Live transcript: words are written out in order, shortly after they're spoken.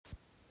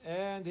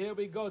And here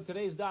we go.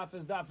 Today's daf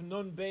is daf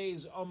Nun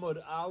Beis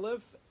Amud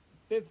Aleph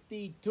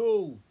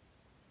 52.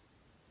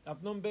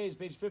 Daf Nun Beis,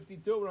 page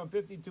 52. We're on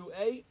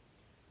 52a.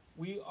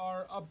 We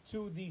are up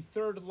to the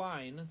third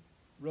line.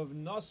 Rav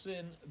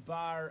Nosson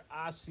Bar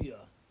Asya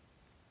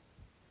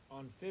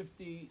on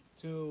 52a.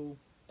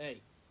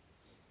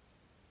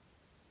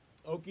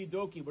 Okie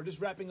dokie. We're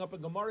just wrapping up a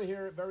Gemara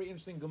here. Very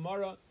interesting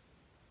Gemara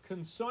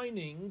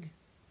consigning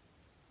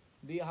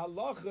the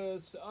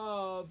halachas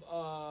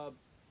of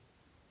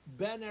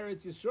Ben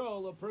Eretz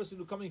Yisrael, a person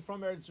who coming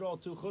from Eretz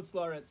Yisrael to Chutz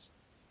La'aretz,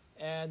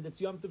 and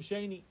it's Yom Tov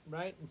Sheni,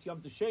 right? It's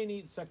Yom Tov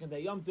Sheni, second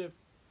day Yom Tov.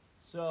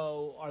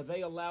 So, are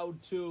they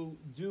allowed to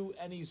do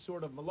any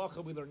sort of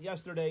malacha? We learned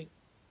yesterday.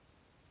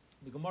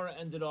 The Gemara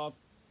ended off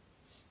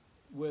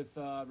with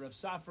Rav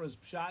Safra's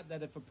pshat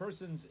that if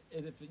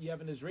you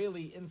have an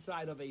Israeli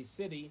inside of a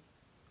city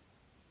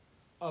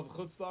of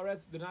Chutz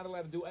La'aretz, they're not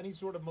allowed to do any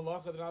sort of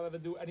malacha. They're not allowed to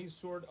do any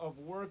sort of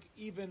work,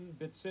 even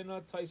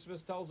Bitsina.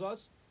 Taisvis tells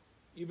us.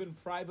 Even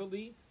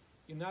privately,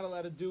 you're not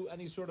allowed to do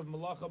any sort of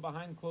malacha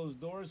behind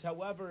closed doors.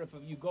 However, if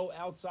you go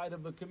outside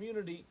of the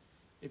community,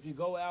 if you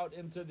go out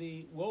into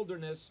the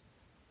wilderness,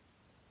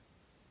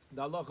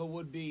 the halacha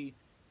would be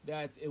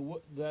that it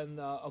would then,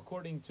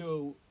 according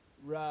to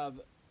Rav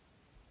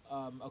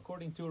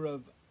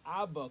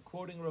Abba,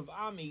 quoting Rav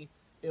Ami,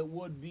 it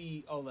would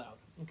be allowed.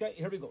 Okay,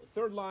 here we go.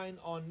 Third line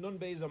on Nun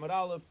Beis Amud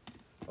Aleph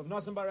of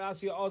Nosson Bar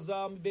Asya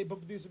Azam Bei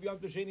Pumbedisa B'Yom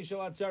Tov Sheni Shel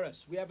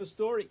Atzeres. We have a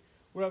story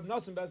where Rav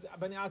Nosson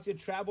Ben Asya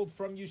traveled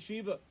from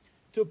Yeshiva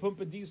to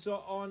Pumbedisa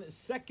on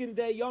second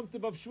day Yom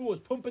Tov of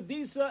Shavuos.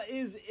 Pumbedisa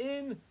is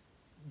in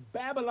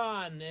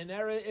Babylon, in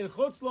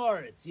Chutz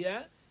La'aretz,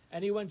 yeah?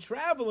 And he went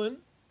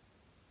traveling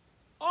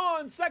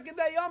on second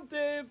day Yom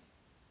Tov,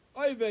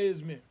 Oive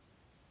Izmir.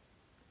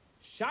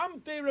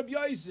 Shamte Rabbi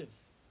Yosef.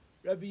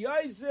 Rabbi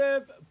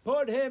Yosef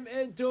put him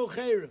into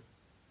Cherem.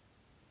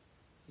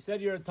 He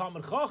said, you're a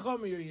Talmud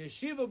Chacham, you're a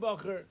Yeshiva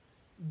Bacher,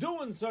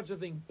 doing such a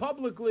thing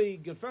publicly,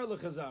 Gefer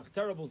L'Chazach,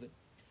 terrible thing.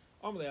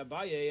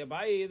 Amalei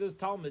Abaye, this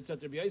Talmud said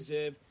to Rabbi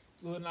Yosef,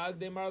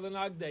 L'nagde Mar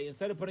L'nagde.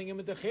 Instead of putting him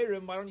into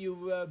Cherem, why don't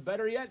you,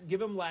 better yet,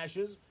 give him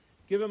lashes,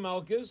 give him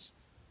Malchus.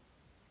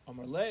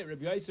 Amalei,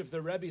 Rabbi Yosef,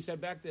 the Rebbe, said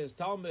back to his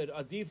Talmud,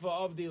 Adifa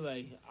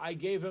Avdile, I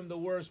gave him the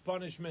worst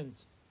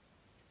punishment.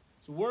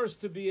 It's worse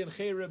to be in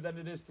Cherem than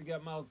it is to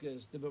get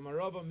Malchus. The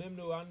B'marava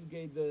Mimnu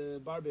Anged the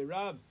Barbe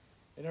Rav.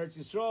 In Eretz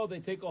Yisrael, they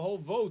take a whole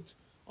vote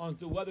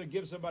onto whether to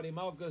give somebody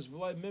Malchus,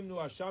 V'lai Mimnu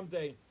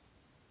Ashamte.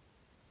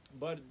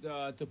 But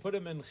to put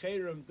him in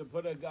Cherem, to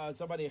put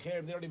somebody in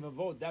Cherem, they don't even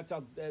vote. That's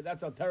how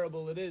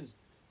terrible it is.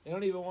 They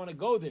don't even want to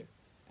go there.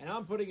 And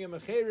I'm putting him in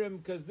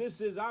Cherem because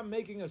I'm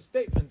making a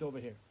statement over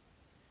here.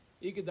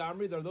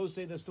 Ikadamri, there are those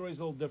saying the story is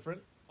a little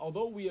different.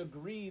 Although we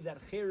agree that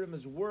Cherem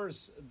is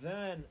worse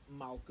than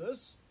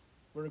Malchus,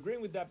 we're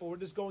agreeing with that, but we're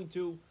just going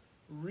to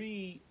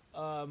reapply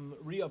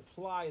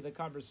the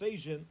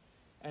conversation.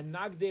 And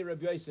Nagde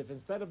Rabbi Yosef,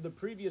 instead of the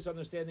previous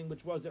understanding,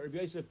 which was that Rabbi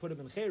Yosef put him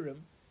in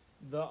Cherem,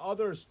 the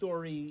other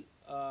storyline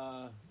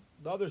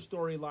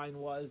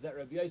was that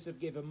Rabbi Yosef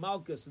gave him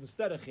Malchus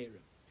instead of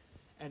Cherem.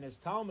 And his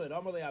Talmud,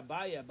 Amalei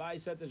Abaye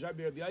said to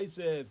Rabbi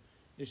Yosef,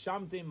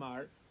 Yeshamte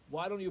Mar,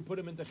 why don't you put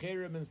him into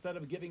Cherem instead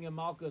of giving him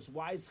Malchus?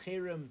 Why is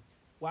Cherem?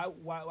 Why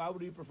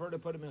would you prefer to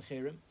put him in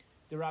Cherem?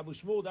 The Rabbi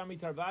Shmuel Dami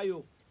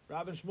Tarvayu,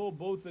 Rav and Shmuel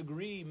both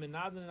agree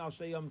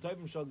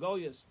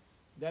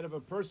that if a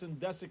person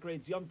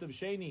desecrates Yom Tov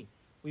Sheni,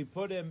 we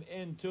put him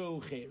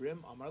into Cherem.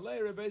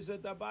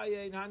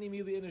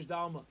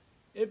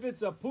 If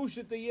it's a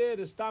pushet the yid,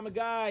 a stam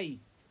guy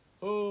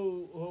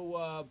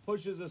who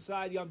pushes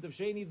aside Yom Tov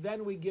Sheni,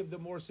 then we give the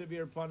more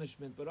severe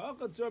punishment. But I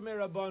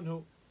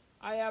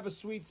have a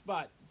sweet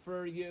spot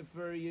for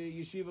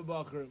Yeshiva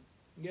Bacher.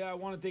 Yeah, I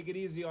want to take it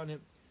easy on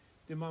him.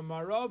 The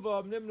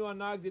Marava Nimnu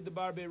Anagdi the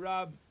Barbe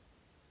Rab.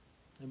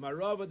 In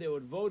Marava, they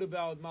would vote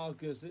about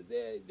Malchus.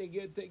 They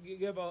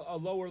give a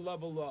lower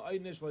level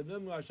Einish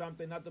Nimnu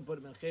Ashamte not to put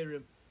him in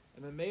Cherem.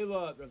 And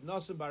Memela Rav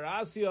Nosson Bar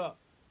Asya,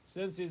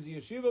 since he's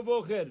Yeshiva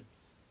Bocher,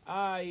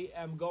 I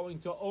am going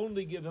to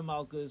only give him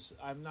Malchus.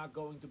 I'm not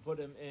going to put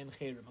him in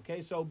Cherem.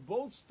 Okay, so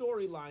both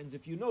storylines,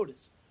 if you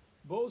notice,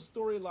 both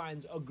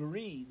storylines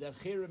agree that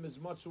Cherem is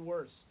much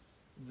worse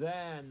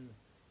than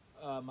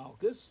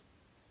Malchus,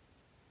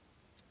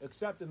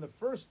 except in the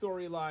first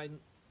storyline,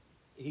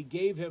 he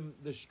gave him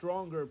the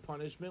stronger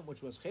punishment,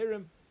 which was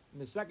Cherem. In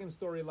the second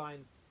storyline,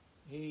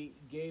 he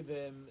gave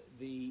him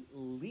the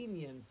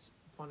lenient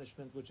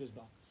punishment, which is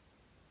Malchus.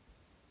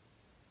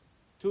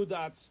 2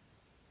 dots,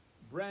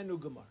 brand new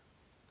Gemara.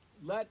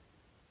 Let's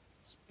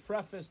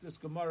preface this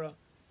Gemara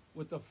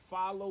with the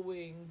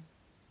following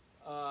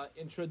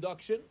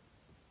introduction.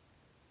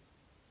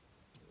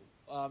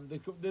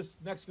 This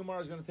next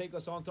Gemara is going to take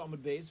us on to Amud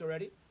Beis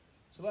already.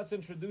 So let's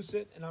introduce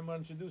it, and I'm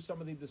going to introduce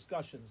some of the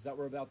discussions that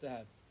we're about to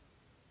have.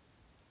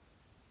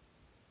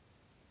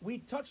 We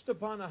touched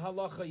upon a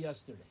halacha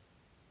yesterday,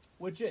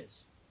 which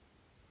is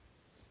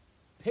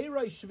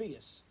Peirai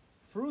Shvius,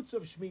 fruits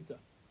of Shemitah.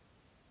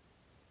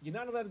 You're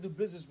not allowed to do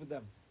business with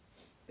them.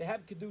 They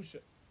have Kedusha.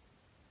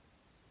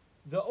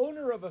 The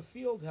owner of a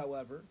field,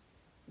 however,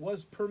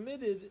 was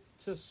permitted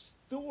to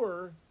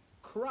store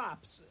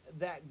crops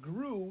that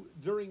grew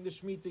during the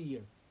Shemitah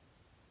year.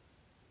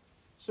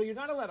 So you're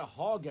not allowed to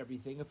hog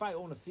everything. If I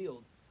own a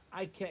field,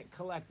 I can't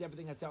collect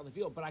everything that's out in the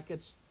field, but I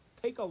could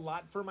take a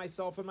lot for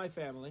myself and my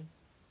family.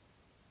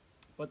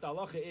 But the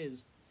halacha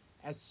is,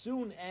 as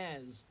soon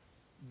as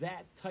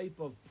that type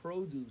of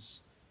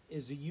produce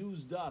is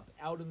used up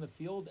out in the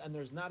field and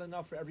there's not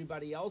enough for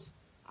everybody else,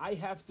 I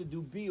have to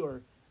do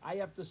biur. I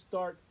have to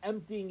start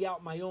emptying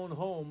out my own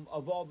home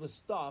of all the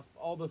stuff,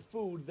 all the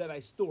food that I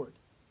stored.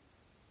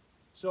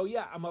 So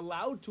yeah, I'm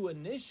allowed to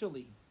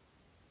initially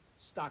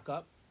stock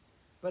up,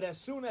 but as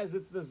soon as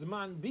it's the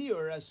Zman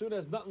biur, as soon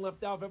as nothing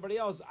left out for everybody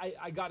else,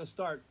 I got to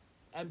start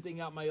emptying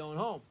out my own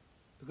home.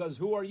 Because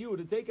who are you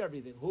to take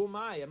everything? Who am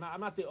I?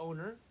 I'm not the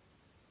owner.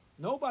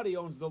 Nobody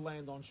owns the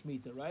land on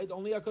Shemitah, right?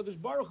 Only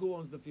HaKadosh Baruch Hu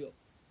owns the field.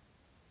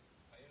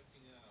 By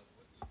emptying it out,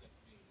 what does that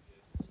mean?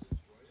 Is to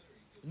destroy it, or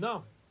you just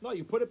No,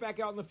 you put it back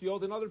out in the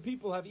field, and other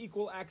people have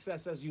equal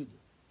access as you do.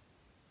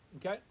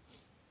 Okay?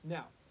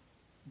 Now,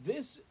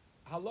 this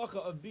halacha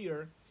of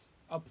beer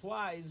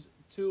applies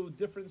to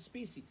different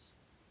species,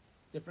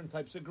 different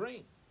types of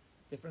grain,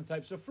 different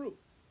types of fruit.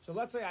 So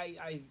let's say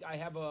I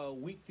have a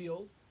wheat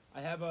field,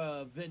 I have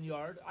a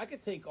vineyard. I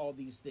could take all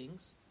these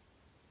things,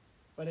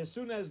 but as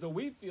soon as the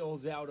wheat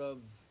field's out of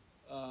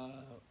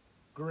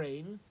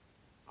grain,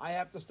 I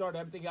have to start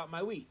emptying out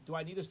my wheat. Do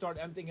I need to start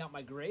emptying out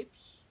my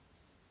grapes?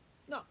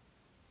 No,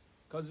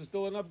 because there's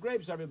still enough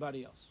grapes for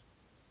everybody else.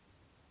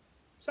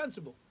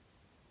 Sensible,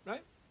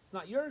 right? It's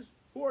not yours.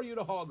 Who are you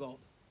to hog all?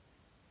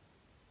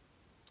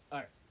 All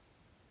right.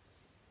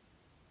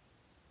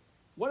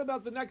 What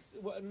about the next?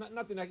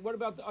 Not the next. What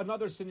about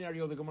another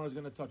scenario the Gemara is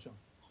going to touch on?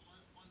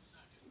 One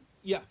second.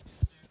 Yeah.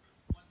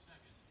 1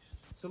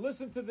 second. So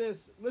listen to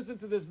this. Listen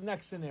to this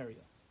next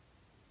scenario.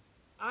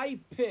 I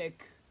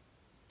pick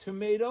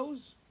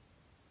tomatoes,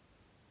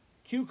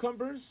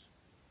 cucumbers,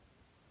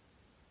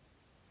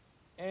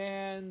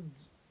 and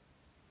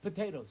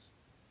potatoes.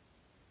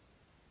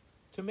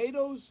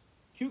 Tomatoes,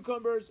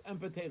 cucumbers, and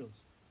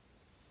potatoes.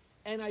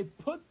 And I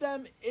put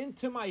them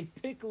into my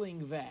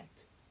pickling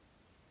vat.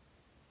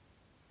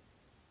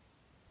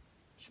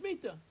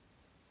 Shemitah.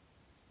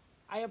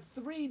 I have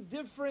 3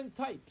 different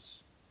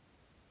types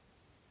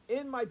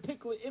in my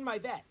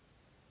vat,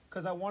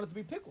 because I want it to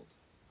be pickled.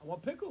 I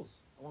want pickles.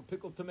 I want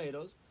pickled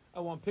tomatoes. I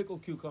want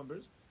pickled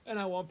cucumbers, and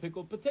I want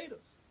pickled potatoes.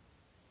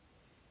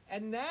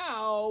 And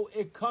now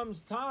it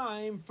comes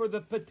time for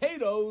the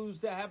potatoes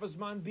to have a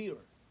zman biur.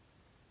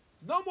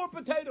 No more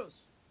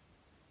potatoes.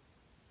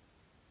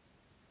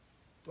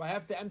 Do I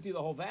have to empty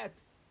the whole vat?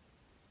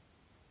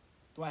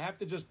 Do I have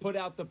to just put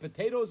out the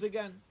potatoes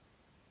again?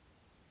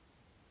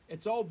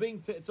 It's all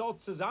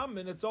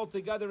zusammen, it's all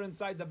together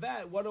inside the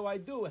vat. What do I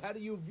do? How do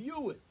you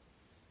view it?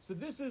 So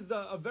this is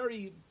a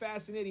very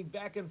fascinating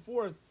back and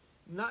forth,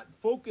 not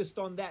focused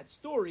on that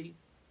story,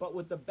 but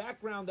with the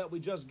background that we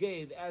just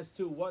gave as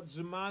to what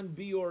Zman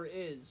Biur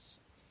is.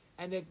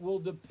 And it will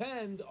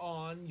depend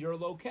on your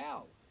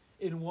locale.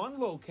 In one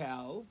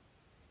locale,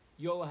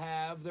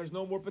 there's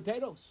no more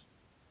potatoes.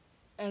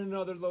 And in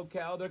another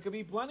locale, there could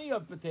be plenty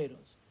of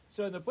potatoes.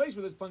 So in the place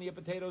where there's plenty of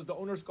potatoes, the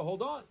owners can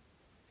hold on.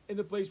 In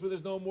the place where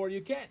there's no more,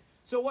 you can't.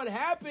 So what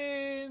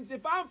happens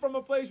if I'm from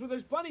a place where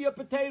there's plenty of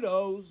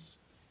potatoes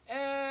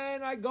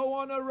and I go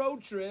on a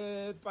road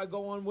trip, I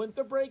go on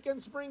winter break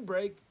and spring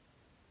break,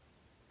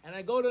 and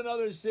I go to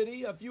another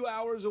city a few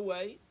hours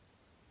away,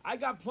 I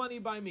got plenty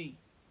by me,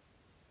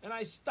 and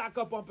I stock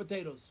up on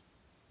potatoes,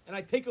 and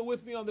I take it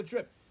with me on the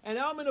trip. And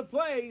now I'm in a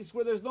place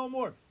where there's no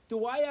more.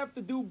 Do I have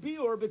to do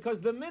biur because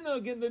the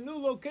minhag in the new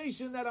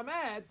location that I'm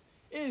at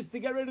is to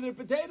get rid of their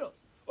potatoes?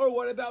 Or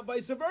what about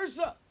vice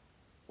versa?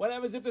 What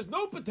happens if there's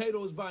no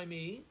potatoes by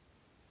me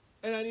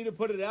and I need to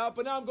put it out,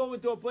 but now I'm going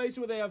to a place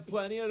where they have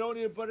plenty and I don't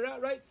need to put it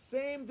out, right?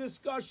 Same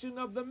discussion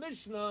of the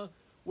Mishnah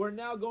we're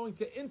now going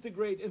to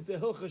integrate into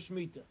Hilcha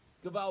Shemitah.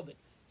 Gavaldik.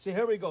 So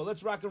here we go.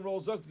 Let's rock and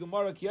roll. Zok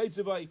Gemara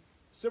Kiyaitzibai.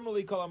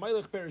 Similarly, Kol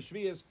HaMailech Perish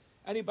Shvius.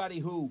 Anybody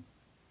who,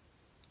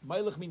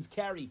 Mailech means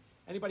carry.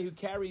 Anybody who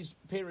carries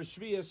Perish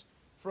Shvius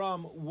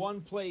from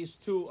one place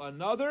to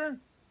another,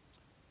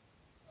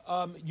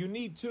 you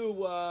need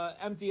to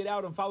empty it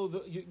out and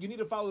follow you need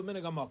to follow the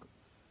minhag HaMakom.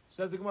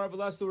 Says the Gemara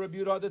V'lastu Rabbi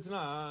Yehuda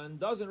Adetnan.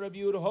 Doesn't Rabbi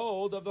Yehuda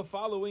hold of the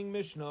following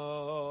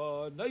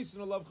Mishnah? Nice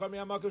and love Chamei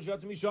HaMakom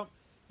Shatz Misham.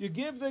 You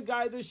give the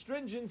guy the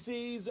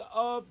stringencies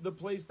of the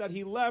place that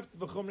he left,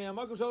 and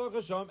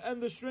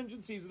the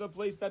stringencies of the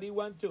place that he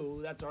went to.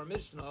 That's our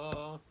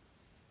Mishnah.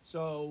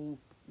 So,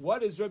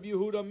 what does Rabbi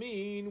Yehuda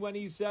mean when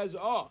he says,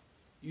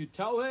 you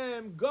tell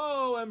him,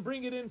 go and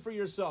bring it in for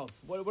yourself?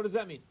 What does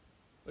that mean?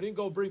 What do you mean,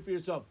 go bring for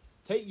yourself?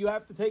 You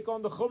have to take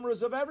on the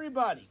chumras of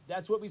everybody.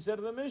 That's what we said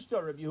in the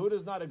Mishnah. Rabbi Yehuda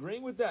is not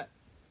agreeing with that.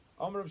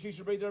 Amar Rav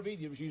Shisha Brei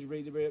Ravidi. Rav Shisha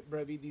Brei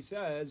Ravidi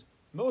says,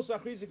 Rabbi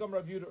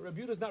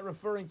Yehuda is not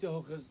referring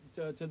to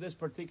this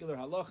particular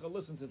halacha.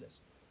 Listen to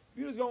this.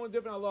 Rabbi Yehuda is going with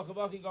different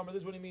halacha.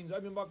 This is what he means.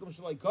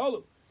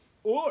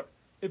 Or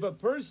if a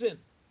person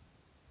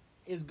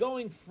is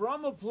going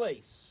from a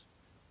place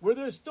where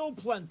there's still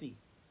plenty,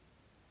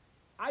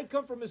 I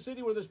come from a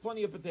city where there's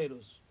plenty of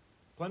potatoes,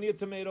 plenty of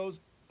tomatoes,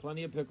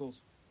 plenty of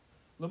pickles.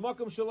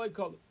 L'makam shalai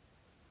kalu.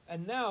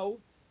 And now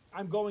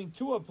I'm going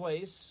to a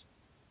place.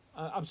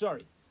 I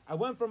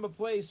went from a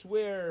place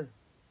where,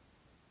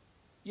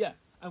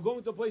 I'm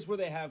going to a place where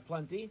they have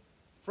plenty,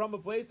 from a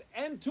place,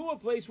 and to a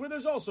place where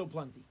there's also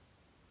plenty.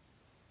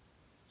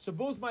 So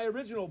both my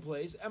original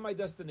place and my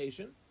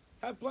destination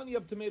have plenty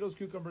of tomatoes,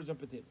 cucumbers, and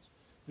potatoes.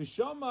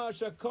 V'shama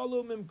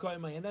shakalu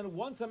mimkaimai. And then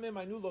once I'm in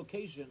my new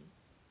location,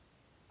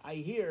 I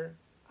hear,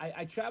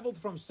 I traveled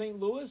from St.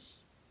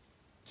 Louis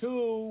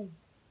to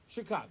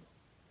Chicago.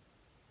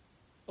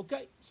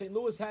 Okay, St.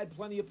 Louis had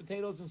plenty of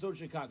potatoes, and so did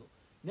Chicago.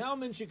 Now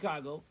I'm in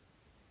Chicago,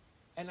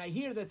 and I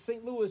hear that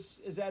St.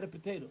 Louis is out of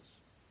potatoes.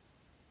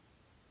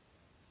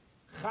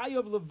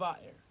 Chayav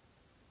leva'er.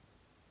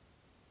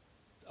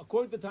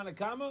 According to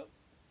Tanakama,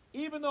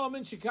 even though I'm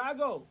in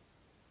Chicago,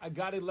 I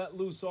got to let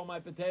loose all my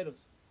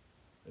potatoes.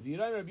 Rabbi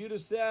Yehuda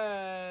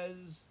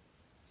says,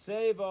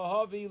 "Say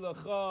v'havi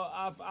lecha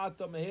af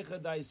ata mehecha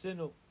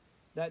daisinu."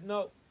 That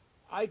no,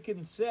 I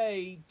can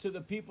say to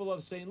the people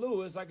of St.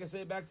 Louis, I can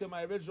say back to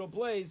my original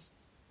place,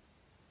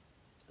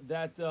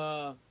 that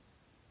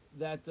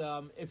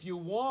if you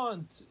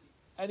want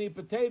any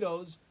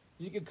potatoes,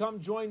 you can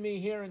come join me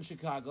here in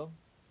Chicago.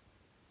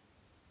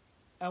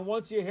 And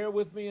once you're here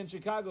with me in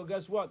Chicago,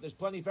 guess what? There's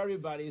plenty for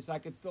everybody, so I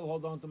can still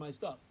hold on to my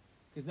stuff.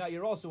 Because now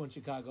you're also in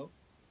Chicago.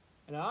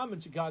 And now I'm in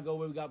Chicago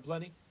where we got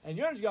plenty. And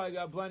you're in Chicago, you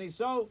got plenty.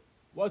 So,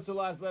 what's the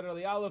last letter of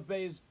the Aleph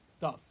Beis?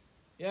 Tough.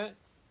 Yeah?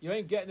 You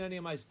ain't getting any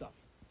of my stuff.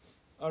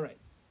 All right.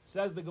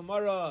 Says the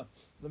Gemara,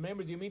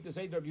 remember, do you mean to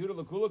say Rabbi Yehuda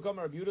L'Kulakam?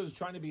 Rabbi Yehuda is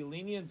trying to be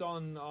lenient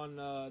on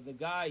the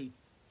guy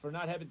for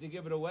not having to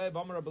give it away.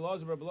 Rabbi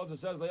Elazar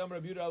says, Le'am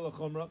Rabbi Yehuda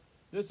L'Chumra.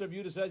 This Rabbi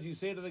Yehuda says, you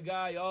say to the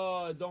guy,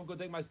 oh, don't go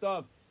take my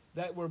stuff.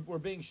 That we're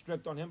being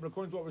strict on him, but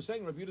according to what we're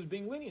saying, Rabbi Yehuda is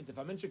being lenient. If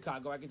I'm in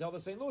Chicago, I can tell the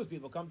St. Louis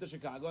people, come to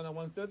Chicago, and then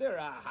once they're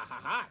there,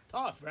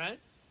 tough, right?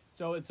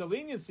 So it's a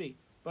leniency.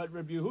 But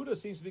Rabbi Yehuda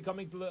seems to be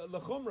coming to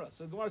L'Chumra.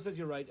 So the Gemara says,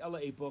 you're right,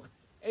 Ela Epuch,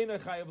 Eina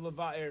Chayav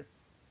Leva'er.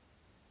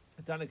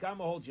 Tanakama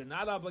holds you're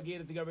not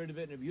obligated to get rid of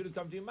it, and Rabbi Yehuda's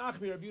coming to you,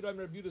 Machmir, Rabbi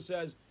Yehuda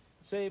says,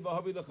 Say,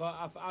 V'havi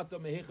Lecha Af Ata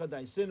Mehecha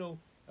Daisinu,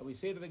 and we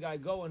say to the guy,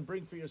 go and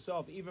bring for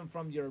yourself, even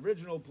from your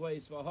original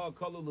place, V'ha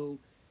Kalulu,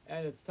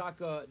 and it's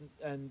taka,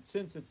 and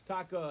since it's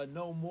taka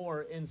no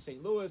more in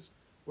St. Louis,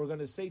 we're going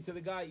to say to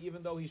the guy,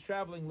 even though he's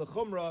traveling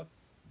l'chumra,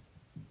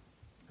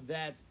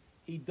 that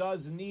he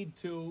does need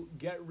to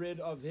get rid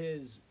of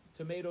his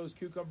tomatoes,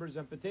 cucumbers,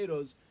 and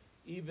potatoes,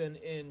 even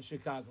in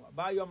Chicago.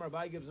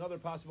 Abai gives another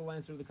possible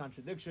answer to the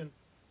contradiction.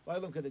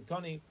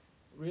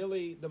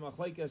 Really, the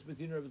machlekes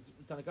between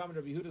Tanakam and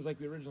Rabbi Yehuda is like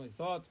we originally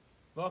thought.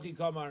 Vachi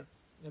kamar,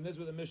 and this is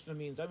what the Mishnah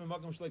means.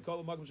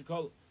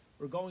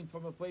 We're going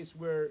from a place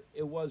where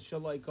it was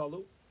Shalai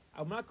Kalu.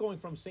 I'm not going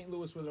from St.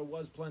 Louis where there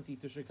was plenty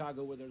to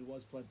Chicago where there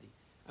was plenty.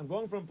 I'm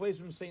going from a place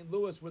from St.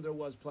 Louis where there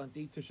was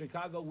plenty to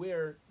Chicago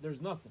where there's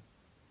nothing.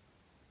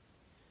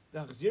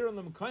 And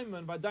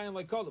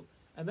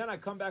then I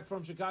come back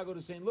from Chicago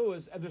to St.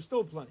 Louis and there's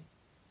still plenty.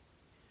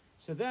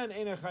 So then,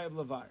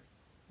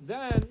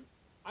 then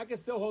I can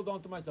still hold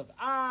on to my stuff.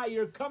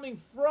 You're coming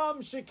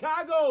from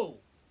Chicago.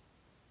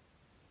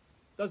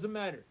 Doesn't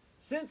matter.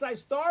 Since I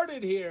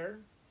started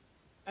here,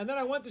 and then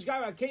I went to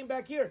Chicago, I came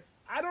back here,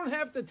 I don't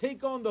have to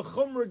take on the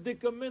Chumra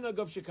Dika Minhag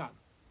of Chicago.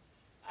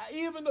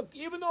 Even though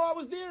I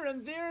was there,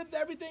 and there,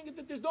 everything,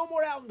 there's no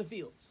more out in the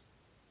fields.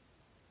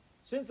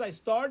 Since I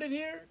started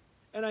here,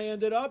 and I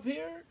ended up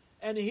here,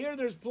 and here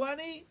there's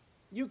plenty,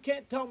 you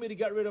can't tell me to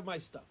get rid of my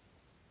stuff.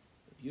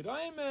 Rabbi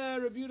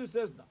Yehuda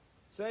says no.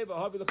 Say,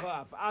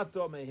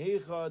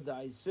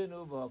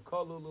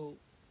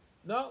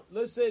 no,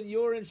 listen,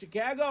 you're in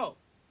Chicago.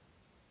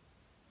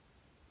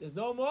 There's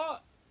no more.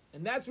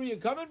 And that's where you're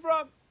coming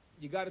from.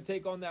 You got to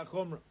take on that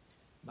chumrah.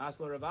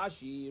 Masla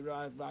Ravashi,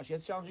 that's a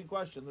challenging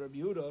question. Rabbi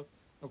Yehuda,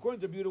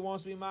 according to Rabbi Yehuda,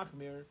 wants to be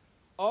machmir.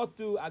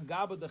 Otu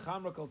agaba de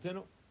chamra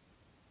kaltinu.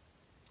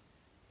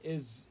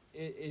 Is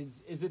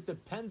it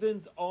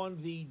dependent on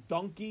the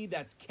donkey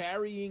that's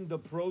carrying the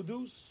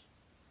produce?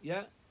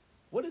 Yeah.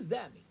 What does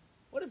that mean?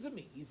 What does it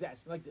mean? He's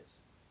asking like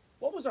this.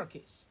 What was our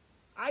case?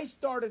 I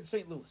started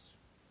St. Louis.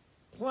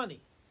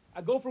 Plenty.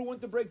 I go for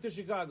winter break to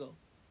Chicago.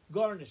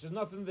 Garnish. There's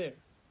nothing there.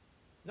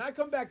 Now I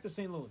come back to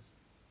St. Louis.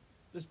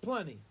 There's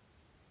plenty.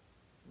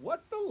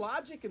 What's the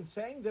logic in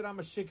saying that I'm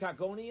a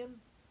Chicagonian?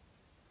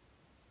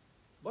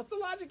 What's the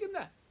logic in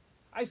that?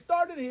 I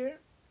started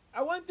here.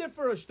 I went there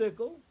for a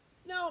shtickle.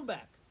 Now I'm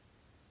back.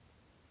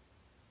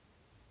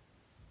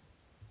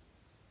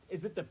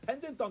 Is it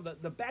dependent on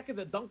the back of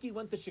the donkey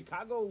went to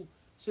Chicago,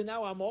 so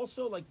now I'm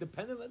also like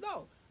dependent?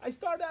 No. I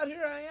started out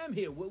here, I am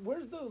here.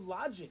 Where's the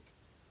logic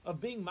of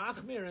being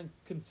machmir and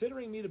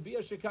considering me to be a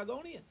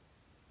Chicagonian?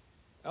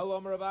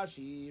 Elam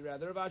Ravashi,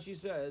 rather Ravashi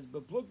says,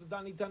 but pluk the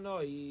Dani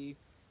Tanoi,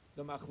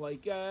 the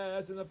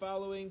machlekes in the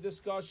following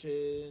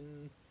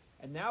discussion.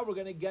 And now we're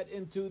going to get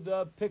into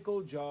the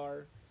pickle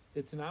jar.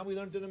 The Tanam we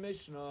learned in the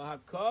Mishnah.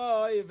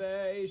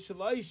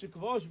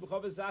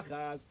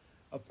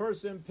 A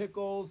person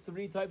pickles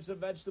 3 types of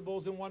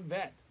vegetables in one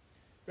vat.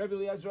 Rabbi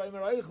Eliezer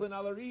Omer Eichlin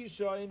ala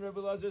Risha, and Rabbi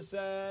Eliezer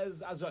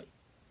says Azoi.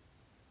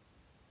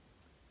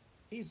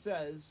 He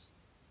says,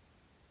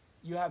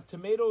 you have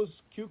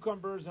tomatoes,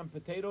 cucumbers, and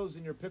potatoes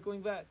in your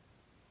pickling vat.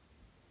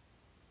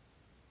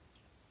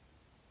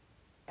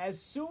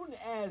 As soon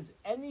as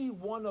any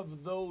one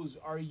of those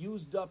are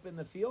used up in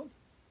the field,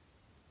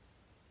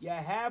 you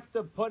have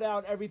to put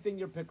out everything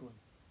you're pickling.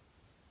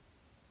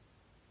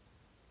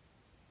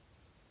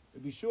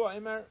 Rabbi Shua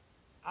Imer,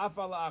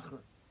 Afal Achron.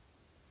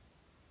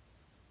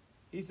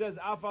 He says,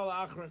 Afal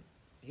Achron.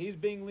 He's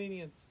being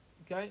lenient.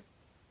 Okay?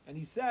 And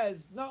he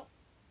says, no.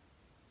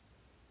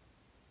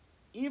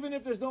 Even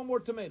if there's no more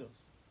tomatoes,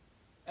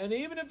 and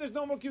even if there's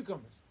no more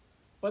cucumbers,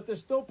 but there's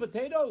still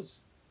potatoes,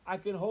 I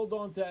can hold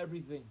on to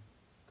everything.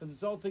 Because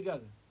it's all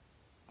together.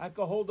 I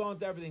can hold on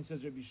to everything,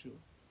 says Rabbi Shua.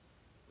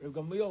 Rabbi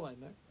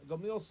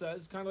Gamliel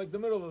says, kind of like the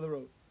middle of the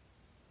road.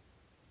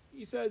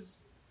 He says,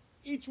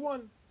 each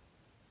one.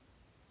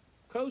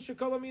 As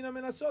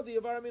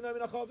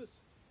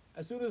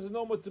soon as there's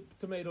no more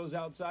tomatoes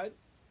outside,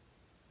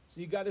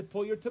 so you got to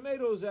pull your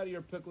tomatoes out of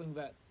your pickling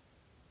vat.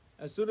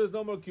 As soon as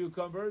no more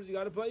cucumbers, you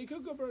got to pull your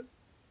cucumbers.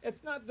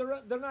 It's not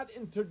they're not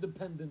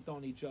interdependent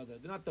on each other.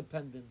 They're not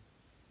dependent.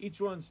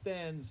 Each one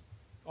stands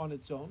on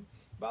its own.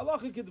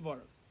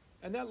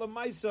 And that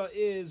lamaisa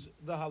is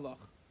the halach.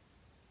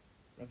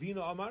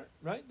 Ravina Amar,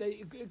 right?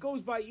 It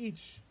goes by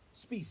each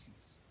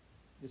species.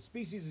 The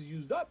species is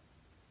used up.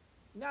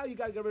 Now you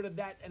got to get rid of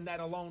that and that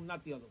alone,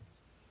 not the other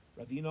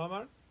ones. Ravina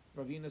Amar,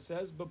 Ravina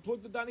says, but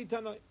plug the Dani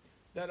Tanoi,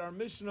 that our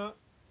Mishnah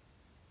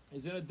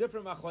is in a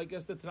different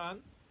machlokes the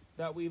Tran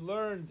that we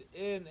learned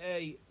in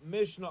a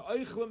Mishnah.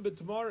 Eichlim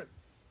b'tmarim,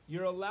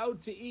 you're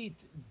allowed to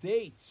eat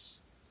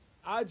dates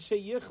ad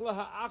sheyichla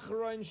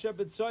ha'achroin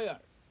shebetzoyar,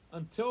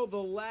 until the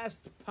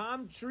last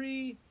palm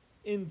tree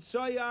in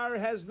Tzoyar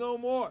has no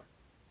more.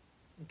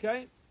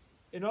 Okay?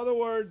 In other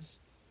words,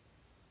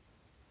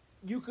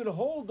 you could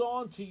hold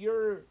on to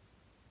your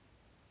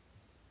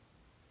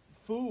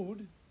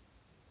food,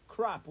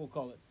 crop we'll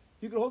call it.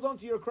 You could hold on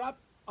to your crop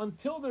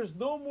until there's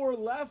no more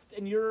left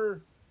in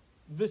your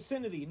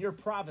vicinity, in your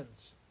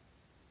province,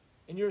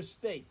 in your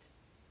state.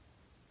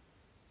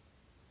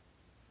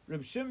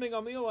 Reb Shimon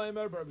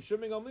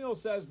Gamliel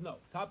says no.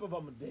 Top of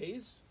Amud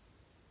Beis,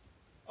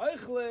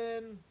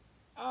 Eichlin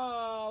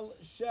al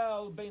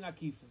shel bein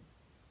akifim.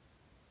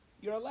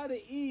 You're allowed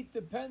to eat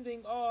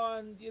depending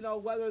on,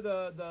 whether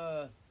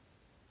the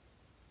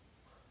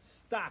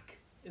stock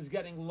is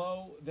getting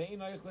low. Ve'in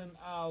eichlin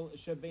al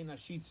shel bein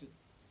ashitzin.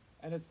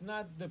 And it's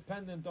not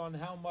dependent on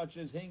how much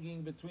is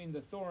hanging between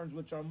the thorns,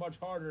 which are much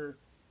harder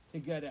to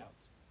get out.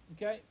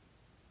 Okay?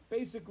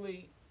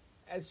 Basically,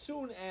 as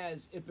soon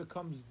as it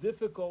becomes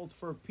difficult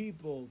for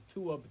people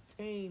to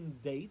obtain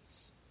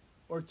dates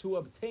or to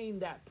obtain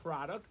that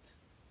product,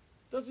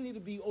 doesn't need to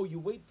be, you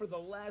wait for the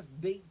last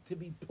date to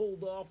be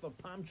pulled off the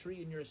palm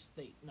tree in your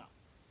state. No.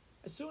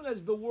 As soon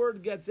as the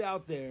word gets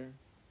out there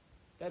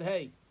that,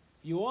 hey,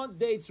 if you want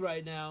dates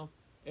right now,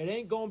 it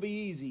ain't going to be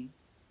easy,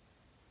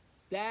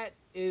 that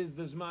is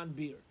the Zman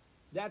Bir.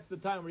 That's the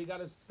time where you got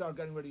to start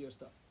getting rid of your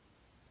stuff.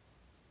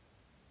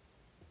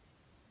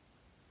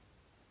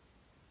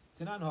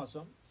 Tanan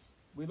Hassam,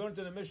 we learned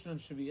in the Mishnah in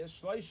Shavuos,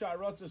 Shloisha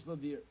Arotzos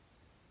Levir.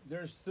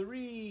 There's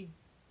 3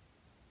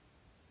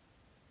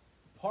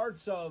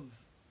 parts of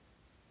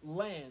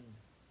land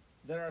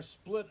that are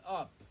split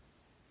up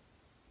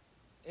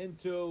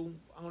into,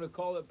 I'm going to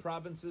call it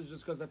provinces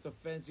just because that's a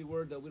fancy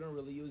word that we don't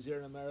really use here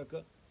in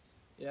America.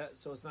 Yeah,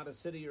 so it's not a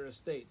city or a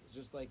state. It's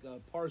just like a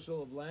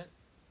parcel of land.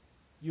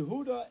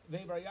 Yehuda,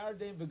 Ve'er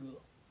Yarden,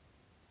 V'Gilil.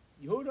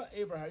 Yehuda,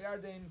 Ever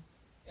Yarden,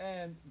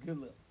 and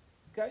Gilil.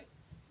 Okay?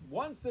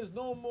 Once there's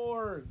no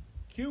more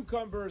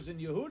cucumbers in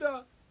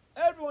Yehuda,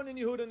 everyone in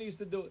Yehuda needs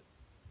to do it.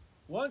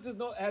 Once there's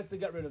no, has to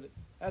get rid of it.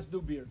 Has to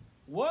do beer.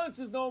 Once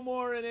there's no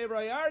more in Ever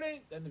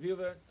Yarden, then the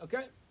people are,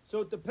 okay?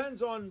 So it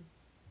depends on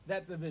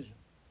that division.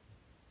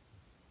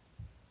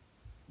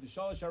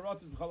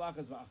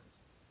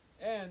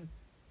 And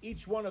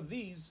each one of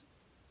these,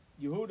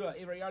 Yehuda,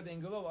 Ever Yarden,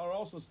 and Gilil, are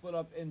also split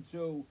up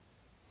into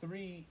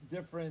 3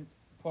 different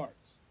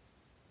parts.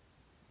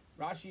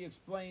 Rashi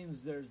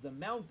explains there's the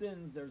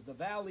mountains, there's the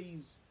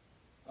valleys,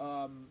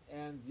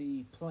 and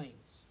the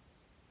plains.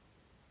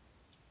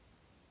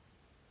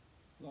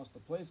 Lost the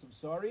place, I'm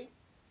sorry.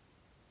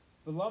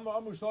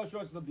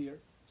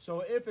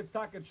 So if it's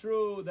taka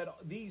true that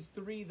these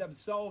 3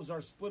 themselves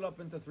are split up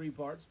into 3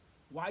 parts,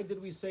 why did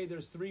we say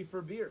there's 3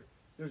 for beer?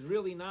 There's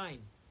really 9.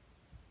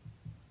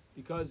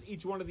 Because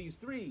each one of these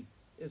 3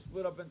 is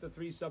split up into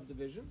 3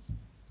 subdivisions.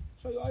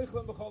 Okay?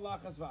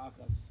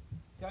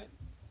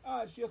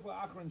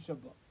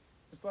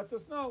 This lets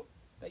us know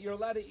that you're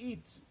allowed to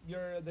eat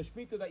the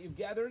shmita that you've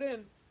gathered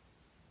in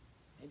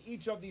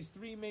each of these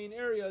 3 main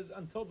areas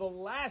until the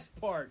last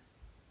part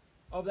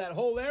of that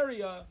whole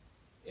area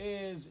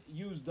is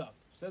used up.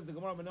 Says the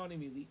Gemara Menoni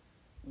Mili,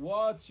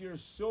 what's your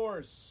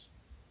source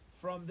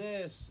from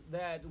this?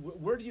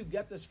 Where do you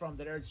get this from?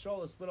 That Eretz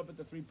Yisrael is split up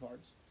into 3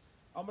 parts.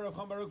 Amar Rav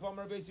Cham Baruch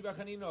v'Amar Beisi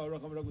B'Chanina.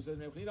 Rav Cham Baruch says,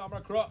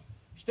 "Amar Kra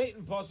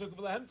Shteitin Pasuk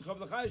v'Lehem Tchav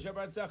L'Chai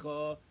Shabar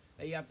Tzecha."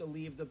 that you have to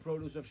leave the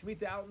produce of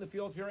Shemitah out in the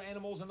field for your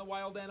animals and the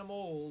wild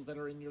animals that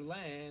are in your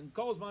land.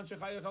 As long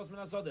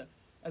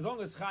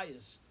as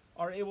chayas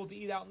are able to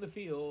eat out in the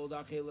field,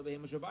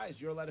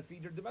 you're allowed to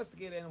feed your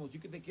domesticated animals. You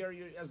can take care of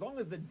as long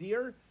as the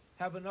deer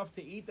have enough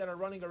to eat that are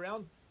running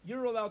around,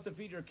 you're allowed to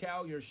feed your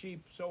cow, your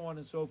sheep, so on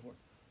and so forth.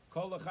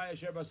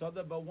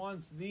 But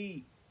once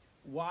the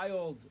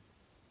wild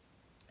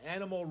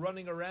animal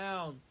running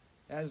around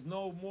has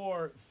no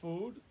more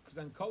food, because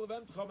then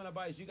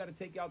you got to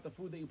take out the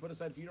food that you put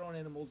aside for your own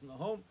animals in the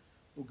home.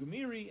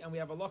 Ugemiri, and we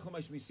have a lach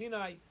l'mash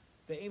misinai,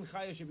 the ein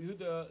chaya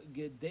shebehuda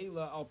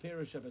gedela al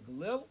perish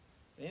shebeglil,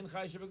 the ein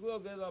chaya shebeglil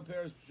gedela al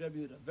perish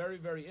shebehuda. Very,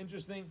 very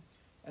interesting,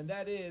 and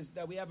that is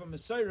that we have a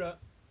Messiah.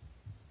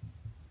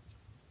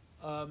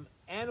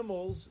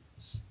 Animals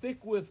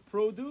stick with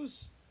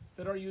produce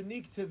that are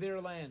unique to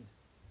their land.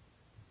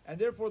 And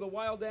therefore the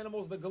wild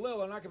animals, the Galil,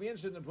 are not going to be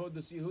interested in the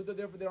produce Yehuda,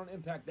 therefore they don't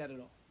impact that at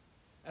all.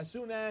 As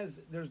soon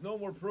as there's no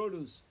more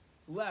produce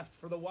left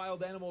for the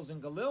wild animals in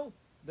Galil,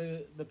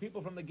 the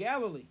people from the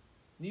Galilee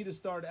need to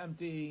start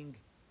emptying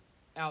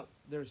out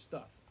their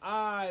stuff.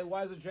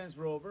 Why does it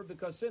transfer over?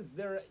 Because since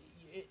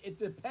it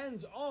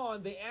depends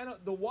on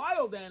the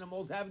wild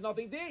animals have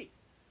nothing to eat.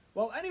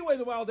 Well, anyway,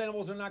 the wild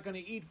animals are not going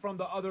to eat from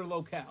the other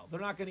locale.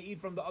 They're not going to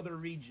eat from the other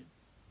region.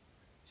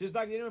 Just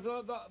like eating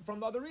from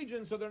the other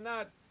region, so they're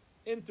not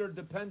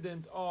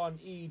interdependent on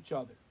each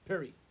other.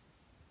 Period.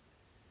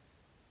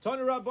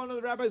 Tana Rabbana,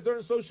 the rabbis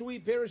learn, so should we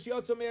perish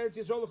Yotzam Eretz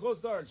Yisrael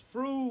Chutz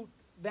fruit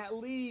that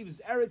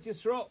leaves Eretz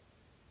Yisrael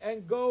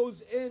and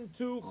goes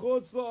into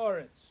Chutz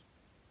La'aretz.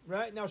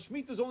 Right? Now,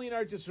 Shemitah is only in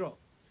Eretz Yisrael.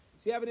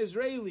 So you have an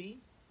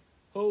Israeli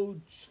who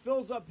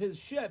fills up his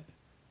ship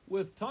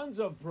with tons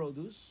of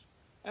produce,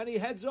 and he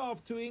heads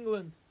off to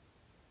England.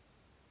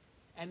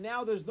 And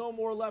now there's no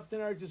more left in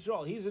Eretz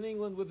Yisrael. He's in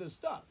England with his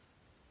stuff.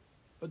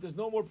 But there's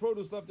no more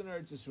produce left in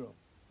Eretz Yisrael.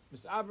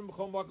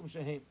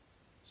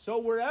 So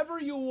wherever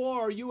you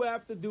are, you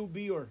have to do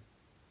biur.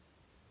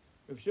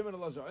 Reb Shimon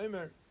Elazar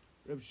Omer,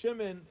 Reb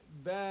Shimon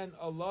ben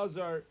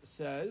Elazar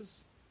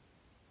says,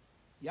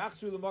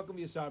 Yachsu l'makom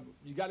yisarbu.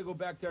 You got to go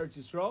back to Eretz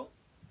Yisrael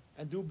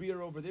and do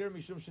biur over there.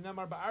 Mishum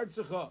shenamar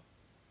ba'artzecha.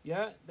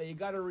 Yeah, that you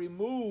got to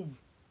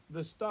remove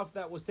the stuff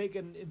that was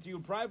taken into you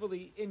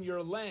privately in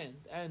your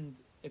land. And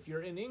if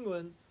you're in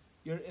England,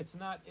 it's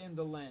not in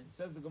the land.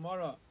 Says the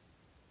Gemara,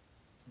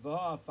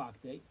 but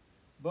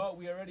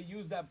we already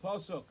used that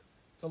pasuk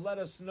to let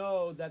us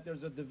know that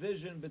there's a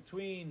division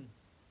between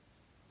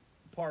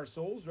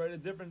parcels, right? A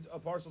different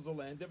parcels of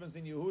land, difference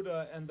in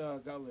Yehuda and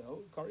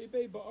Galil.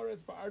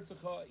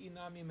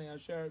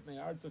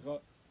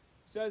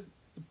 Says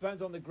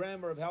depends on the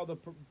grammar of how the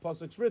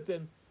pasuk's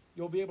written.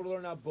 You'll be able to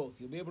learn out both.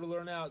 You'll be able to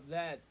learn out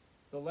that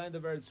the land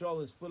of Eretz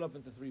Yisrael is split up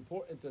into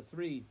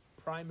three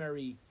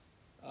primary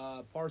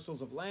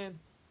parcels of land,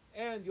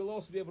 and you'll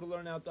also be able to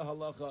learn out the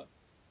halacha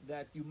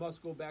that you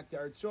must go back to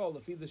Eretz Yisrael to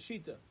feed the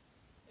shita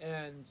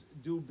and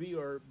do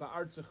biur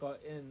ba'artzecha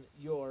in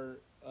your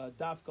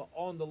dafka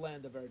on the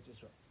land of Eretz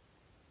Yisrael.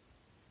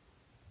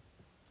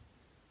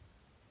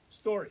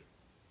 Story.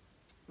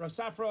 Rav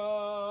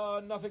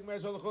Safra, nothing more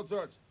so the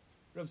Chutzorts.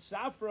 Rav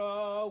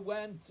Safra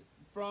went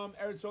from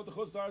Eretz Yisrael to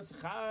Chutzorts,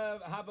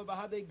 Hava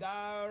Bahade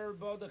Gar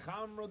Bo de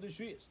Chamro de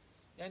Shvius,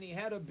 and he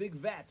had a big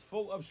vat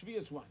full of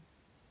Shvius wine.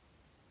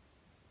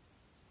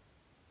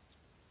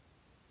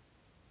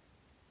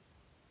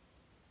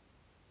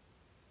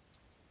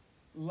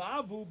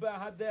 Lavu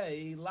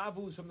Bahadei,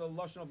 Lavu is from the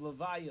Lashon of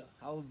Levaya,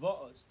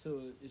 Halva is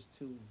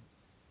to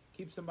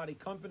keep somebody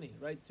company,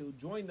 right? To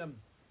join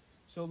them.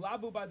 So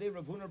Lavu Bahadei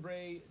Rav Huna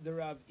Brei, the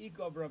Rav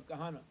Ika of Rav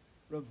Kahana.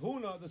 Rav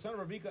Huna, the son of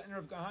Rav Ika and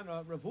Rav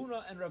Kahana, Rav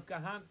Huna and Rav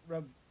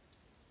Huna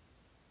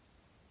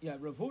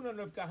and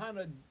Rav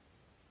Kahana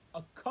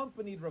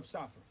accompanied Rav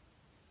Safra.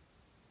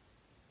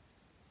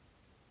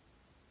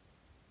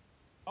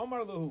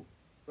 Amar Lahu,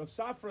 Rav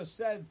Safra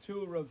said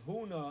to Rav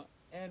Huna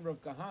and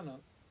Rav Kahana,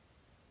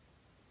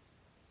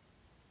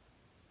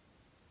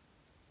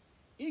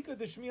 Did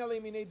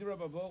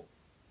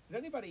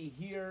anybody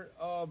hear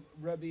of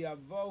Rabbi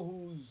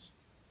Avohu's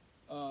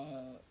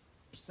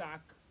psak?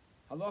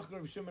 Halacha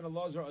Rav Shimon ben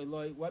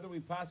Elazar, whether we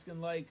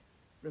paskin like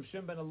Rav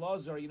Shimon ben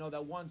Elazar,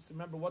 that once,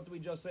 remember, what did we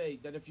just say?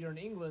 That if you're in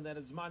England and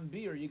it's man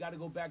beer, you got to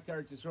go back to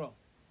Eretz Yisrael.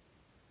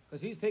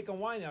 Because he's taking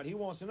wine out. He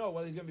wants to know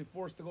whether he's going to be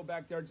forced to go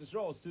back to Eretz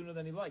Yisrael sooner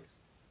than he likes.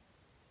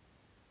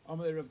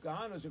 Amalei Rav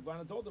Kahana, Rav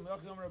Kahana told him, I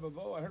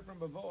heard from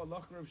Bavo,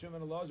 Halacha Rav Shimon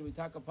ben Elazar, we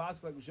talk a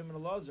pasuk like Rav Shimon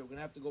ben Elazar, we're going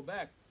to have to go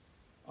back.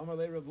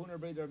 Amalei Rav Huna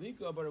Brei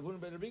Darvika, but Rav Huna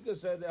Brei Darvika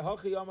said,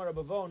 Hachi Amar Rav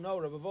Bavo, no,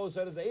 Rav Bavo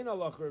said, it's Ein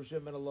Halacha Rav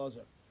Shimon ben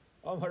Elazar.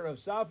 Amar Rav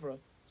Safra,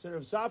 so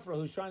Rav Safra,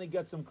 who's trying to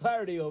get some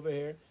clarity over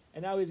here,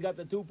 and now he's got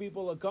the two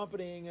people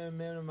accompanying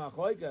him in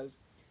Machoikas.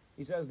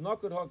 He says,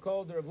 Nakud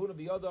HaKol, the Rav Huna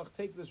B'yadach,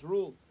 take this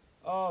rule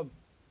of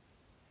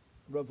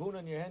Rav Huna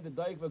in your hand, the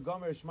Daik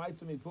V'Gomer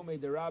Shmaitzim Ipumei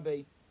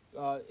Derabe.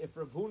 If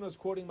Rav Huna's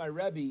quoting my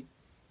Rebbe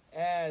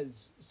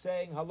as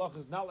saying Halach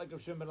is not like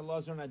Rav Shimon ben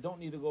Elazar and I don't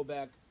need to go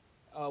back,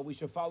 we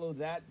should follow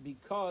that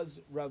because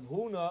Rav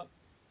Huna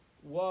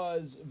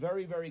was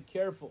very, very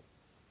careful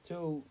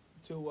to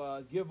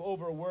give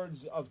over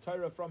words of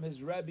Torah from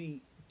his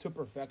Rebbe to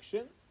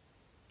perfection.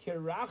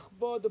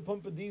 Kerachba the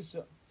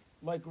Pumpadisa,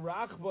 like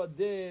Rachba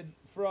did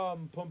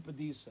from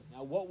Pumpadisa.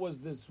 Now, what was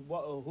this?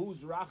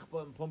 Who's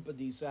Rachba and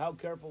Pumpadisa? How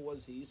careful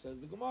was he? Says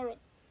the Gemara.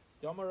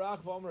 Damar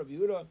Rachba, Amar Rabbi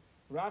Yehuda.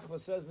 Rachba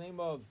says name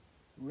of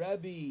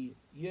Rebbe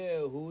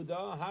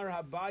Yehuda. Har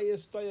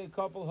Habayis Toya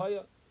Kafel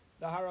Haya.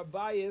 The Har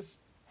Habayis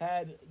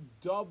had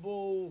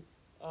double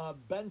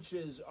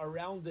benches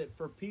around it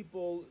for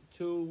people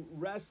to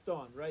rest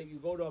on. Right? You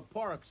go to a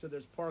park, so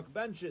there's park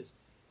benches.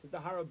 Says the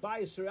Har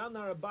Habayis, around the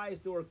Har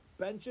Habayis there were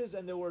benches,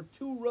 and there were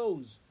 2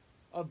 rows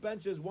of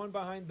benches, one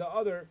behind the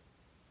other,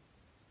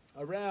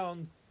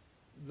 around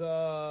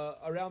the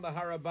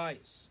Har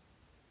Habayis.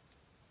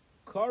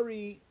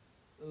 Kari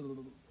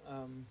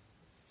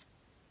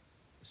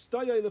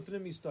stoya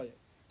lefnim stoya,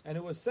 and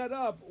it was set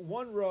up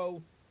 1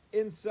 row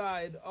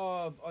inside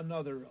of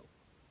another row.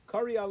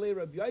 Kari ale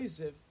Rabbi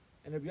Yosef,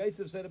 and Rabbi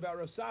Yosef said about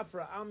Rav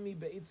Safra, Ami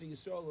be'itza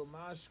Yisrael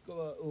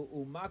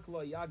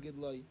u'makla yagid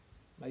loy.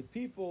 My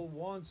people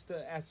wants to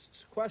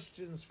ask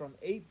questions from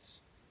Eitz,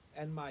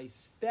 and my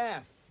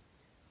staff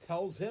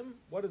tells him.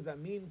 What does that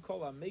mean?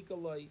 Kol ha'meika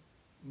loy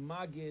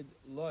magid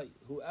loy.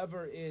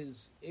 Whoever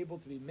is able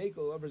to be mekel,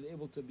 whoever is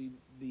able to be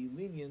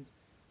lenient,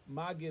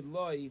 magid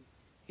loy,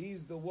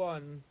 he's the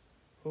one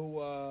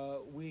who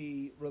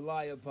we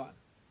rely upon.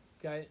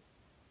 Okay,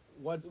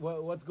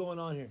 what's going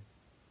on here?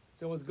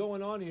 So what's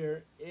going on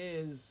here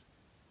is,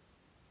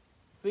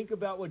 think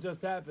about what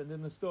just happened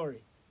in the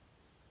story.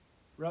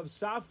 Rav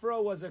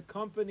Safra was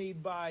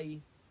accompanied by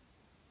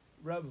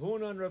Rav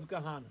Huna and Rav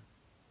Kahana.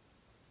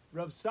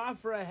 Rav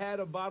Safra had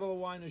a bottle of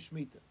wine of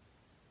Shemitah,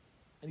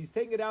 and he's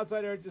taking it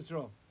outside Eretz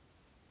Yisrael.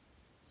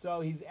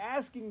 So he's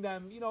asking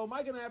them, am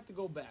I going to have to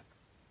go back?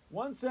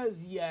 One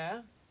says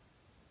yeah,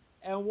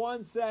 and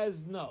one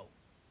says no.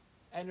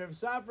 And Rav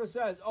Safra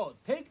says,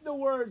 take the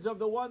words of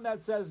the one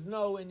that says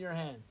no in your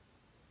hand,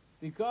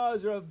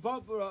 because Rav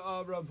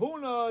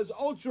Huna is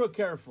ultra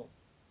careful.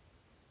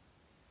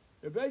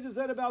 Rabbi Yosef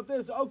said about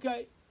this,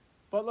 okay,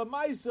 but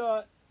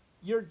Lamaisa,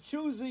 you're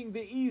choosing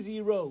the easy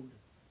road.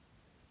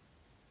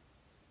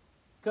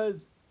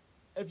 Because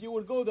if you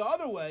would go the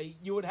other way,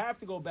 you would have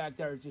to go back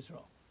to Eretz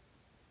Yisrael.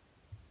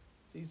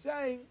 So he's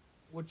saying,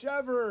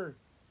 whichever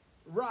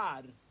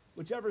rod,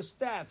 whichever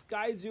staff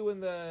guides you in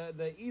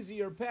the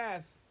easier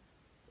path,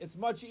 it's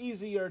much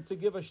easier to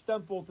give a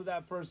shtempel to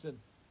that person.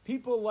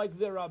 People like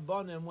their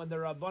Rabbanim when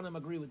their Rabbanim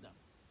agree with them.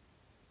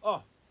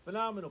 Oh,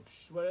 phenomenal.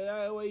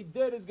 What he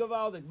did is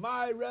gavaldik.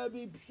 My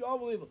Rebbe,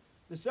 unbelievable.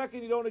 The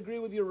second you don't agree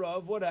with your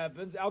Rav, what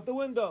happens? Out the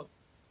window.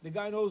 The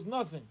guy knows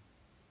nothing.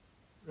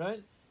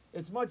 Right?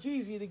 It's much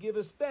easier to give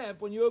a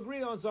stamp when you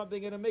agree on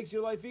something and it makes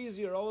your life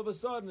easier. All of a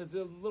sudden, it's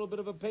a little bit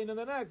of a pain in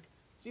the neck.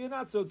 So you're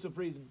not so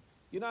zufrieden.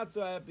 You're not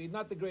so happy. You're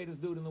not the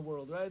greatest dude in the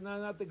world, right?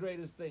 Not the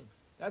greatest thing.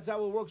 That's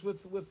how it works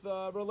with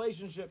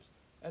relationships.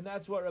 And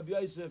that's what Rabbi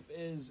Yosef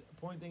is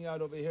pointing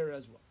out over here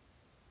as well.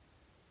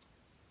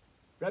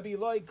 Rabbi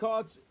Eloi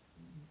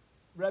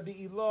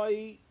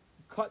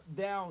cut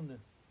down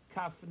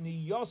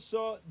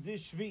Kafniyosa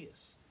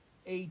dishvius,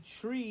 a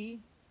tree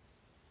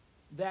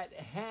that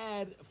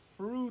had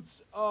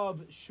fruits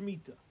of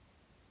Shemitah.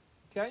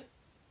 Okay?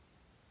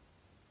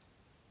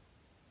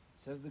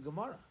 Says the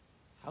Gemara.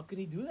 How can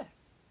he do that?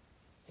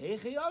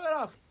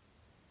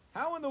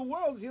 How in the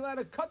world is he allowed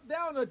to cut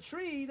down a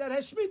tree that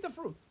has Shemitah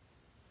fruit?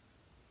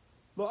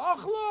 The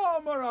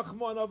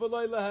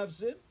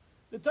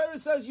Torah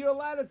says you're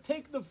allowed to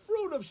take the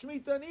fruit of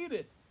Shemitah and eat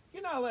it.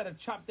 You're not allowed to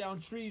chop down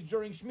trees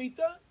during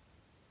Shemitah.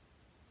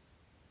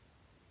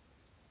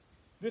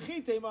 If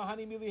you're going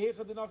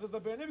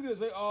to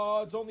say,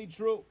 it's only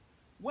true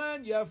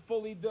when you have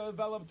fully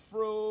developed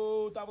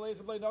fruit. But if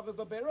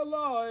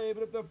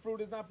the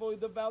fruit is not fully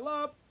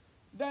developed,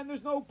 then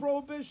there's no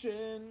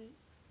prohibition.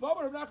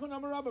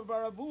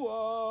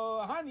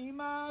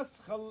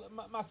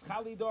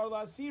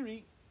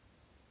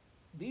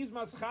 These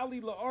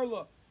maschali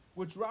la'arla,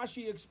 which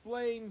Rashi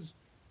explains,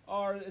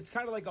 it's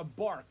kind of like a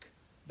bark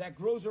that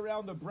grows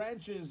around the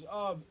branches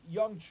of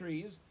young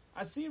trees.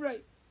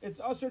 Asire,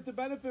 it's usher to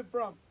benefit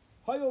from.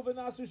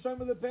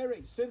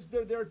 Since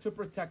they're there to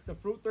protect the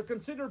fruit, they're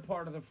considered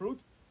part of the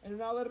fruit, and you're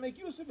not allowed to make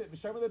use of it.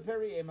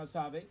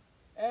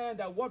 And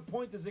at what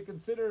point is it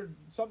considered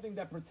something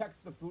that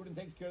protects the fruit and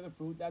takes care of the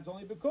fruit? That's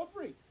only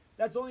bekufri.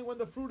 That's only when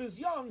the fruit is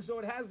young, so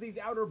it has these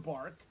outer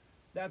bark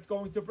that's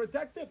going to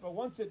protect it.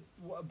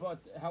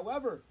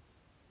 However,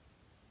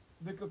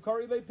 the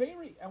kakari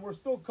leperi, and we're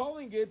still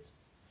calling it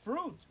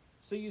fruit.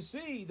 So you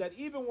see that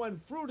even when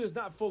fruit is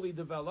not fully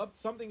developed,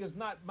 something is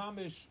not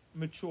mamish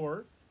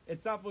mature,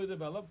 it's not fully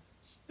developed,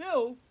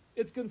 still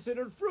it's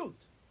considered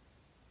fruit.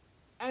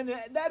 And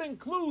that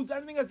includes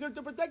anything that's there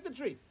to protect the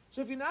tree.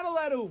 So if you're not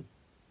allowed to,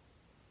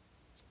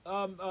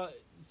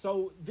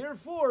 so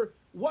therefore,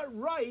 what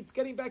right,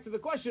 getting back to the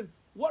question,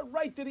 what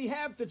right did he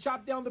have to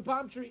chop down the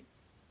palm tree?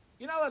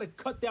 You're not allowed to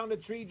cut down the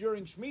tree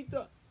during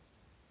Shemitah.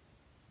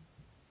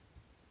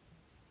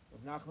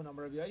 Rav Nachman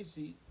Amar Rav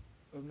Yaisi,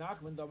 Rav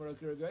Nachman Damar Rav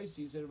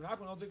Yaisi said, Rav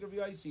Nachman I'll take Rav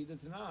Yaisi, the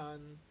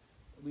Tanan,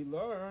 we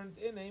learned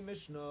in a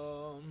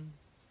Mishnah.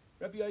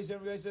 Rabbi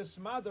Yosef says,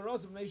 Smadar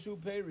Osam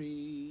Neshu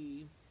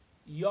Peri.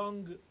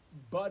 Young,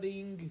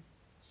 budding,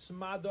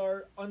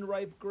 smadar,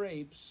 unripe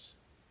grapes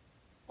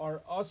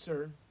are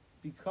usser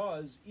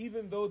because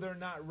even though they're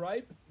not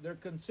ripe, they're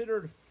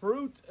considered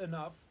fruit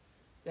enough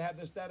to have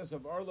the status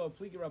of Arlo,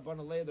 Pligi,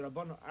 Rabbanah Leah. The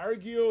Rabbanah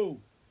argue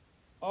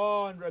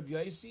on Rabbi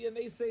Yossi, and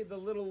they say the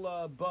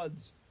little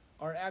buds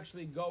are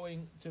actually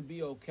going to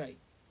be okay.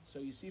 So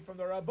you see from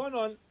the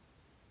Rabbanon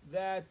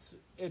that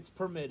it's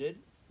permitted,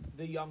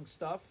 the young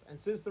stuff,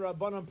 and since the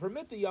Rabbanon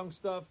permit the young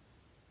stuff,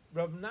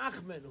 Rav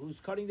Nachman,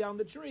 who's cutting down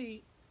the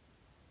tree,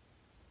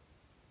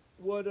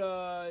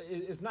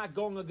 is not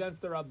going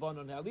against the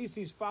Rabbanon. At least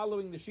he's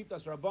following the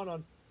Shitas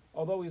Rabbanon,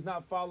 although he's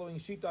not following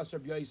Shitas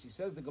Rabbi Yossi.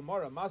 Says the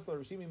Gemara, Masla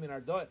Rav Shimi min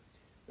Arda.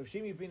 Rav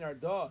Shimi bin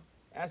Arda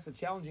asked a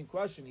challenging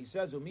question. He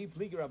says, Umi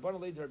pligi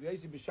Rabbanon leid Rabbi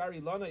Yossi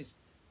b'shari lanos.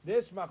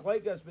 This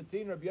machlekes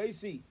between Rabbi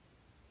Yossi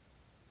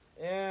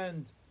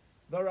and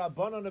the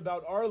Rabbanon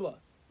about Arla,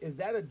 is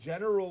that a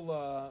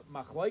general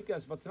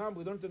machlekes? Vatnam,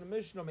 we learned in the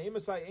Mishnah,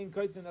 Me'emasai ein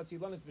kaitzin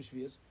asilanis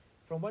b'shvius.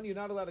 From when you're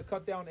not allowed to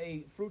cut down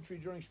a fruit tree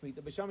during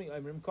Shemitah. B'shami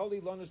Imrim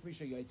Koli Lanos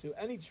Misha Yaitzu.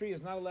 Any tree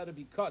is not allowed to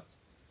be cut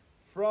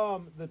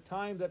from the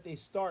time that they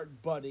start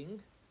budding,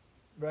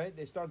 right?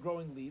 They start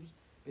growing leaves.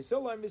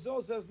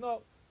 Mizol says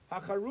no.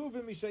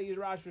 Hacharuvim Misha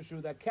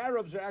Yirashushu. That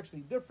carobs are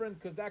actually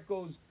different because that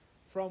goes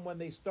from when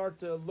they start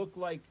to look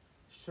like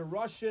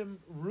shirashim,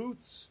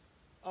 roots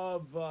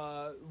of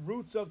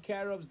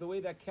carobs. The way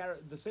that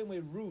the same way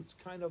roots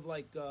kind of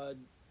like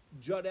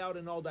jut out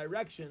in all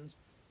directions.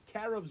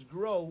 Carobs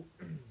grow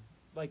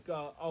like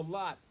a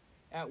lot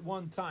at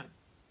one time.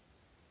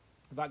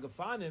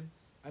 Vagafanim,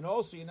 and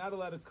also you're not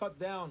allowed to cut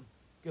down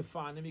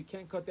gefanim. You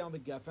can't cut down the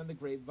gefen, the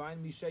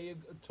grapevine, mishaya,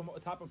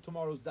 top of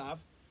tomorrow's daf,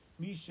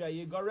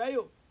 mishaya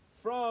gareu,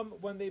 from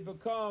when they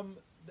become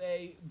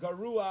a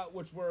garua,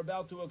 which we're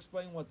about to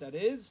explain what that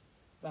is.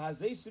 The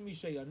hazesim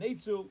mishaya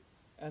netzu,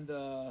 and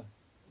the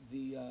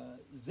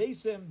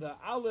zesim, the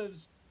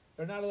olives,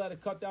 they're not allowed to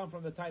cut down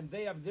from the time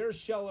they have their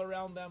shell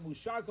around them.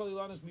 Mushar kol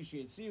ilanos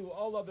mishayetziu,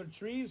 all other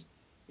trees,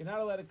 you're not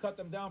allowed to cut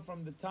them down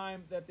from the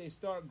time that they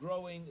start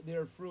growing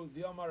their fruit.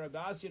 The Omar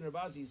Rabasi, and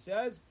Rabasi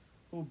says,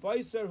 "Hu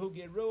baiser, hu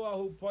gerua,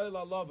 hu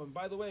poila lavam."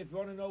 By the way, if you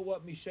want to know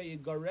what mishayeh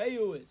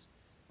gareu is,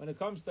 when it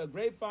comes to a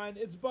grapevine,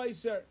 it's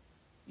baiser.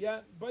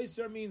 Yeah,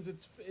 baiser means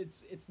it's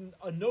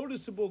a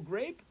noticeable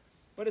grape,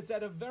 but it's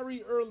at a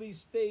very early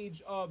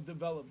stage of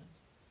development.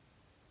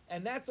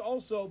 And that's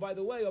also, by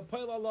the way, a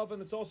poila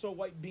lavam. It's also a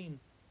white bean.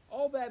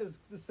 All that is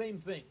the same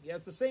thing. Yeah,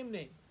 it's the same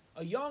name.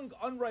 A young,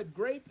 unripe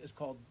grape is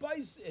called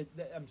baiser.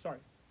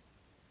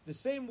 The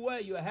same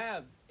way you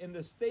have in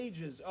the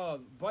stages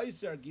of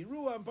baiser,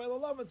 girua, and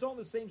pailalav, it's all in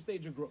the same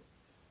stage of growth.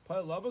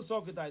 Pailalav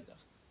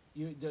soketaitach.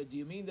 Do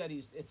you mean that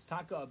it's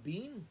taka a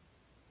bean?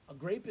 A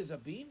grape is a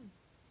bean?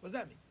 What does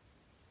that mean?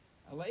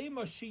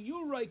 Alaima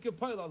shiyurai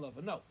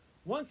kepailalava. No.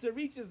 Once it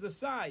reaches the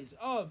size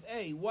of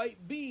a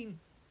white bean,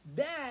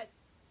 that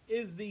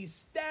is the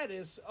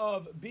status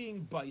of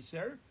being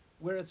baiser,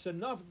 where it's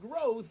enough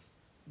growth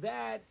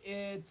that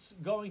it's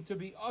going to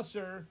be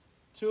usher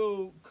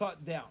to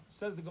cut down.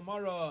 Says the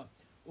Gemara,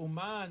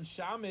 Uman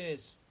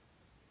Shamis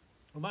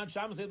in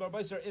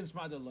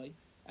Smadalai,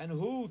 and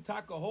who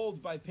taka holds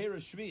by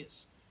Perish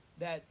Shvius,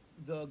 that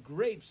the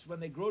grapes,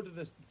 when they grow to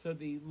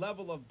the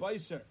level of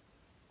Baiser,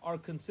 are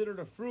considered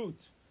a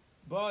fruit,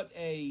 but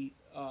a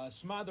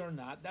smad or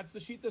not. That's the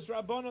Shitas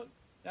Rabbanon.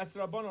 That's the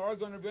Rabbanon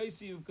Argon of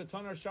Yossi of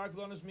Katanar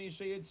Sharklonis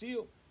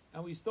Mishayetziu.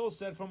 And we still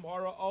said from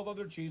all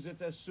other trees,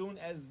 it's as soon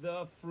as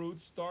the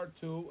fruits start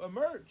to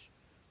emerge.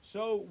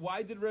 So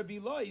why did Rabbi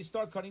Eloi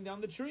start cutting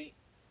down the tree?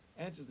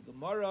 Answers the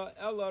Gemara,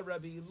 Ella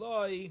Rabbi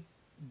Eloi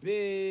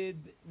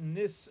bid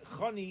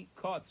nischani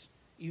cut.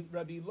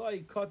 Rabbi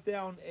Eloi cut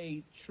down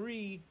a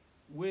tree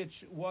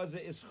which was a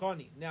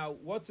ischani. Now,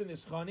 what's an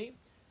ischani?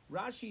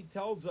 Rashi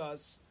tells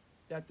us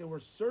that there were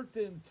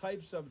certain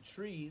types of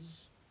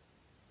trees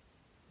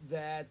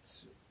that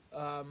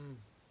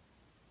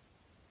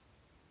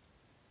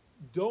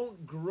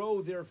don't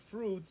grow their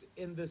fruit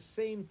in the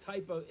same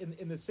type of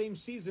in the same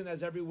season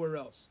as everywhere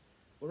else.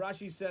 What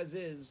Rashi says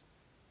is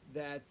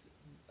that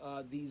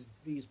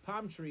these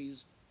palm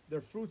trees,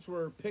 their fruits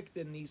were picked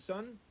in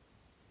Nisan,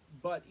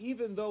 but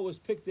even though it was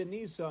picked in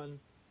Nisan,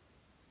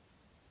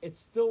 it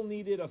still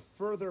needed a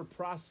further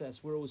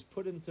process where it was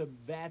put into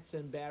vats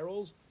and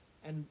barrels,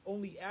 and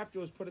only after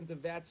it was put into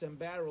vats and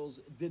barrels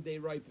did they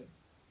ripen.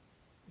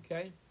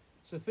 Okay?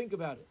 So think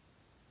about it.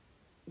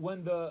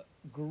 When the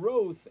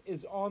growth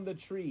is on the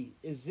tree,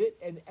 is it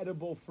an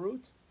edible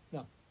fruit?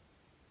 No.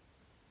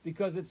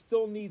 Because it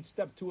still needs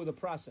step 2 of the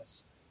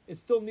process. It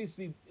still needs to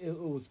be, it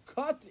was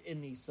cut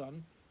in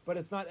Nisan, but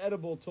it's not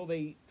edible till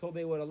they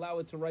would allow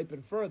it to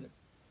ripen further.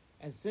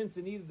 And since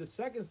it needed the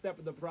second step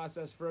of the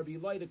process for Rabbi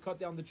Eloi to cut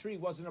down the tree,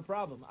 wasn't a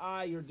problem.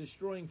 You're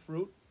destroying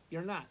fruit.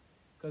 You're not,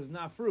 because it's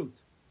not fruit.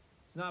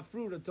 It's not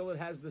fruit until it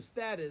has the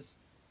status,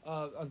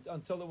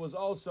 until it was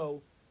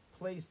also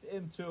placed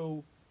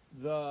into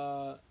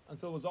the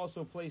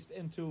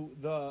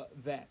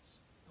vats.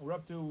 We're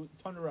up to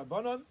Taner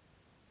Rabbanon.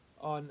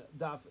 on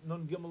Daf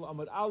Nun Gimel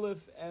Amud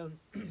Aleph, and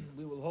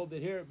we will hold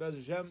it here. Bez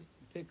Hashem,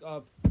 pick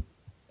up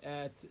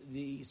at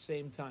the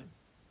same time.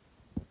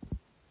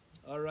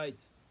 All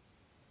right.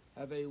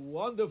 Have a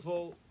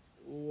wonderful,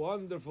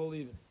 wonderful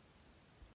evening.